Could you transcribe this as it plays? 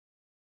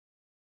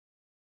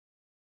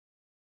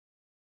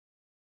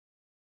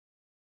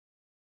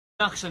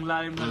Ang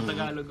lalim ng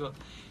Tagalog ko.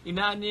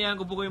 Inaanyayahan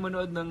ko po kayo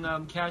manood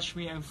ng Catch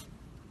Me, I'm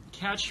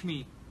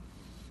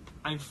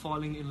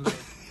Falling in Love.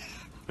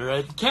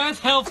 Right? Can't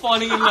help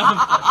falling in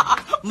love.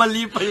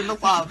 Mali pa yung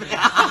nasabi.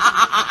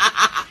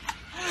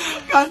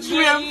 Catch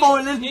Me, I'm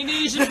Falling.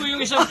 Iniisip ko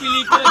yung isang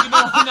pelikula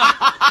ginawa na.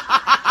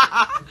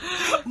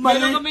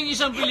 Meron kaming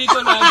isang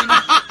pelikula ginawa.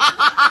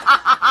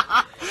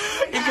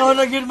 Ikaw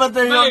na yun,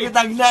 Matteo,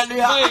 kitang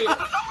naliya.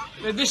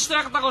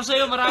 Na-distract ako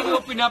sa'yo, marami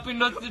ko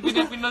pinapinot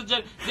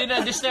dyan.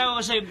 Na-distract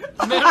ako sa'yo.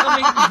 Meron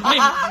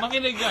kaming,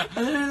 makinig ka.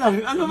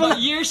 Ano ba?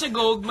 Years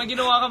ago, may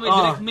ginawa kami,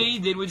 direct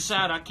Maiden with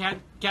Sarah,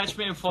 Catch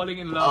Me, I'm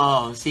Falling in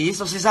Love.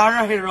 So si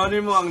Sarah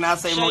Geronimo ang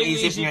nasa imong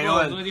isip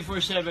ngayon.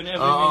 24/7,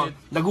 every minute.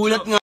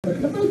 Nagulat nga.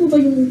 Napanood mo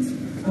ba yung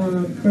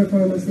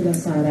performance nila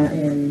Sarah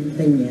and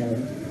Daniel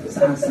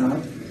sa ASAP?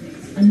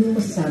 Anong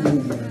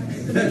masasabi mo?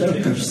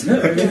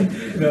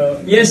 No.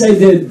 Yes, I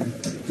did.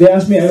 They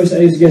asked me, I was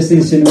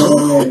guesting cinema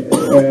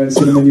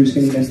news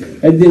kanina.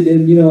 I did,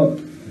 and you know,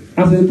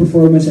 after the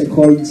performance, I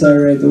called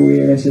Sarah right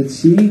away and I said,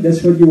 "See,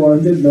 that's what you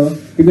wanted, no?"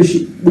 Because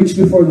weeks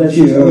before that,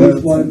 she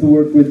always wanted to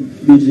work with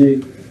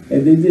DJ,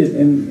 and they did,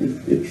 and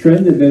it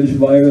trended. It was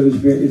viral.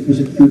 It was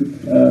a cute,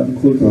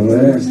 cool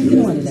performance.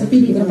 Sa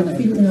pelikula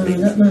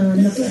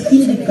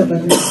nakikinig ka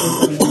ba?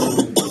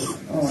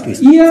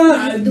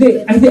 Yeah,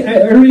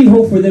 I really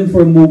hope for them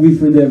for a movie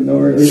for them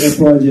or a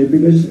project,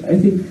 because I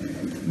think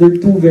they're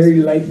two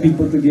very light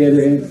people together,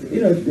 and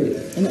you know,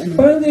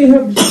 they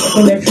have a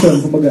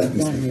connection, kumbaga,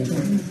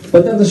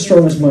 but not as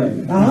strong as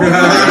mine.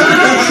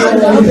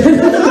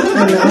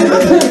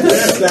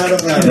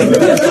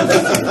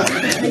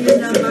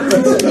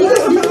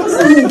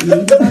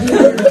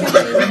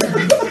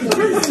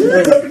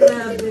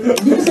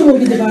 Di ba sa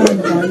movie, di ba,